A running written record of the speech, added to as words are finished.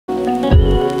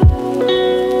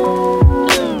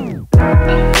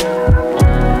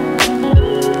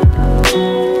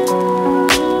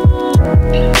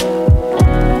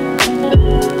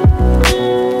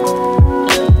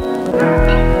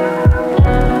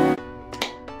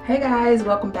Hey guys,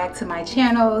 welcome back to my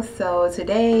channel. So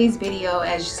today's video,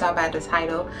 as you saw by the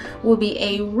title, will be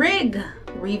a rig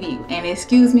review. And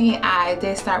excuse me, I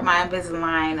did start my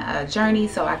Invisalign journey,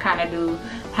 so I kind of do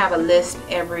have a list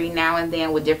every now and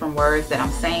then with different words that I'm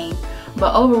saying.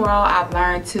 But overall, I've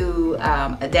learned to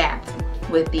adapt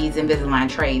with these Invisalign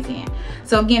trays in.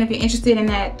 So again, if you're interested in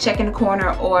that, check in the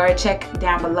corner or check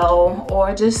down below,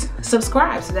 or just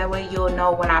subscribe so that way you'll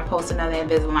know when I post another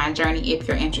Invisalign journey if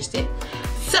you're interested.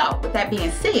 So with that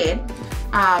being said,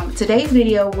 today's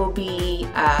video will be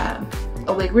a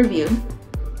wig review,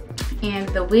 and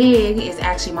the wig is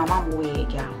actually my mama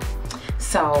wig, y'all.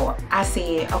 So I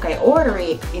said, okay, order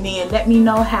it and then let me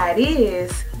know how it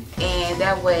is, and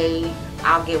that way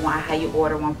I'll get one how you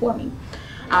order one for me.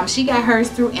 She got hers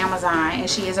through Amazon, and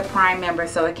she is a Prime member,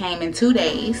 so it came in 2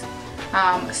 days.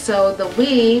 So the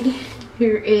wig,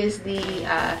 here is the,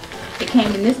 it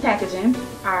came in this packaging.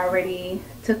 I already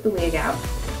took the wig out.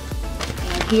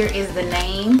 And here is the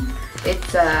name.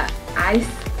 It's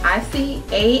Aisi,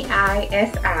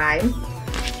 A-I-S-I.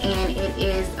 And it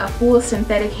is a full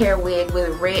synthetic hair wig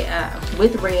with red,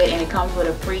 and it comes with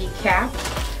a free cap.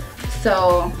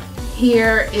 So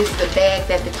here is the bag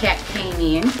that the cap came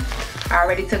in. I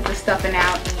already took the stuffing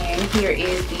out, and here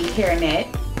is the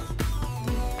hairnet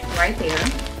right there.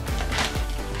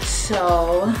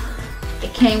 So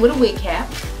it came with a wig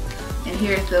cap, and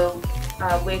here's the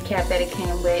wig cap that it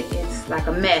came with. It's like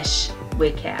a mesh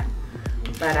wig cap,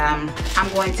 but I'm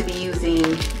going to be using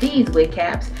these wig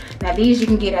caps. Now these you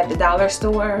can get at the dollar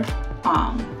store,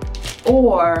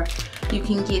 or you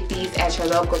can get these at your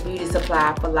local beauty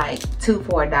supply for like $2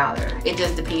 for $1. It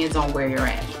just depends on where you're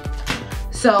at.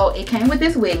 So it came with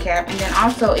this wig cap, and then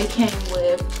also it came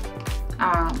with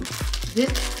this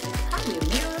is probably a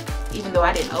mirror, even though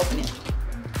I didn't open it.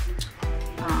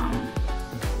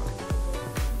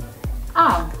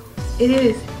 Oh, it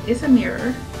is. It's a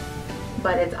mirror,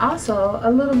 but it's also a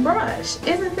little brush.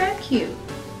 Isn't that cute?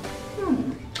 So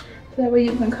that way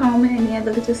you can comb it and then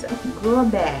look at yourself and grow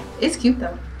back. It's cute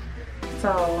though.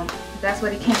 So that's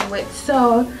what it came with.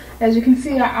 So as you can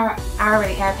see, I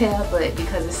already have hair, but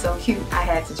because it's so cute, I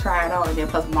had to try it on. And then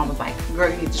plus my mom was like, girl,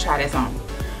 you need to try this on,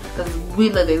 because we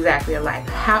look exactly alike.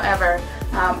 However,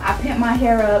 I pinned my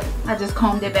hair up. I just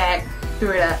combed it back,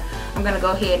 threw it up. I'm gonna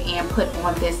go ahead and put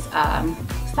on this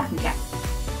stocking cap.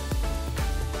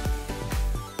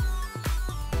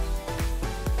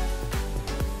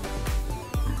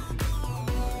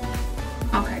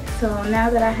 Okay, so now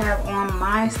that I have on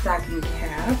my stocking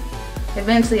cap,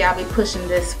 eventually I'll be pushing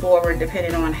this forward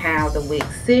depending on how the wig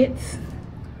sits.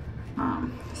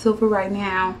 So for right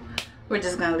now, we're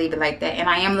just gonna leave it like that. And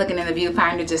I am looking in the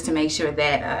viewfinder just to make sure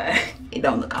that it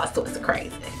don't look all sorts of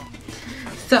crazy.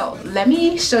 So let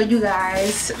me show you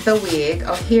guys the wig.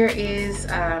 Oh, here is,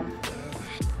 well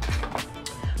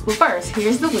first,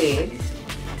 here's the wig.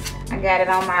 I got it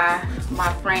on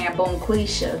my friend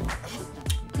Bonquisha.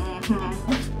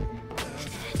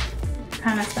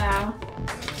 Kind of style.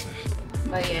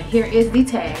 But yeah, here is the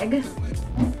tag.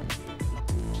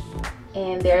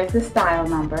 And there's the style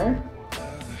number.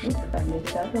 Oops, if I move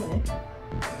it out of the way.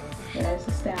 There's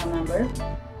the style number.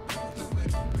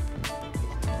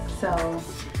 So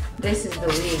this is the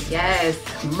wig. Yes,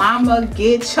 mama,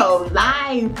 get your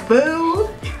life, boo.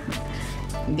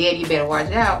 Then you better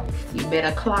watch out. You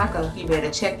better clock her. You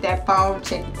better check that phone,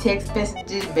 check the text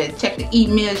messages, you better check the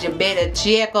emails, you better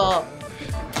check up.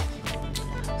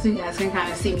 So you guys can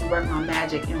kind of see me work my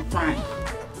magic in front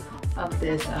of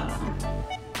this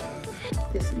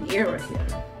this mirror here.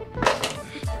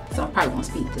 So I'm probably gonna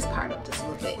speed this part up just a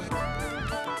little bit.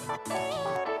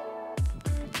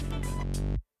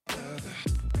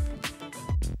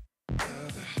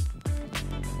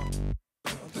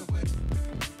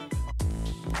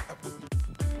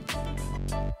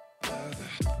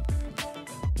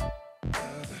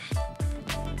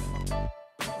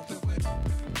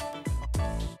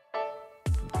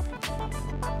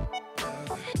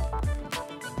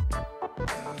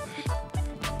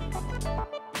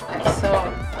 So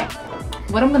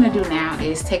what I'm gonna do now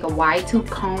is take a wide tooth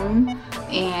comb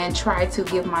and try to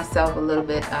give myself a little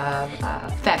bit of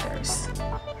feathers.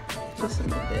 Just a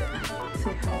little bit.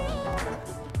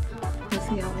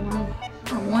 See how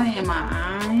I want it in my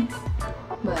eye,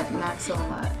 but not so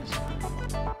much.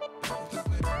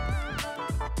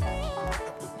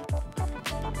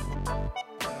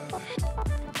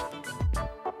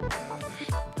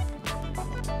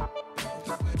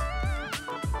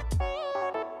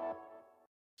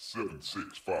 Seven,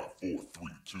 6, 5, 4, 3,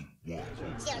 2, 1. You'll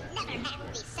never have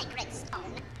the sacred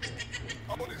stone.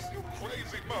 Oh, this you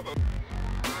crazy mother.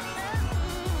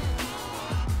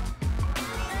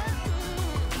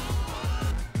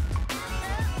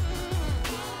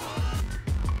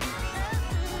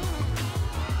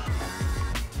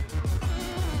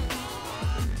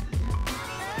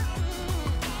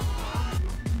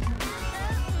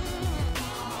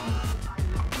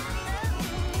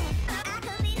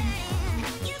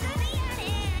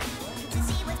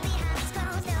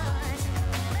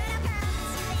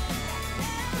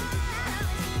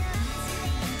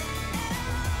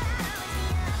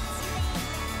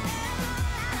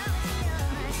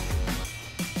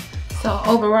 So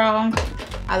overall,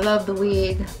 I love the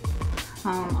wig.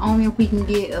 Only if we can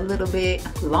get a little bit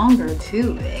longer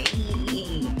too.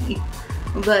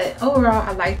 But overall,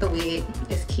 I like the wig.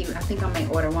 It's cute. I think I may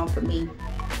order one for me.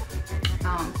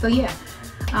 So yeah,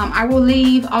 I will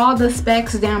leave all the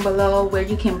specs down below where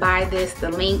you can buy this, the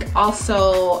link.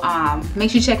 Also,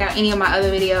 make sure you check out any of my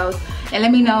other videos and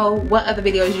let me know what other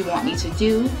videos you want me to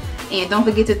do. And don't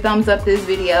forget to thumbs up this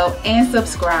video and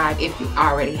subscribe if you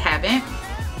already haven't.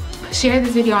 Share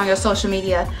this video on your social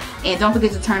media and don't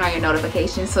forget to turn on your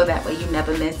notifications so that way you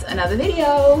never miss another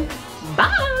video.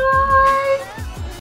 Bye!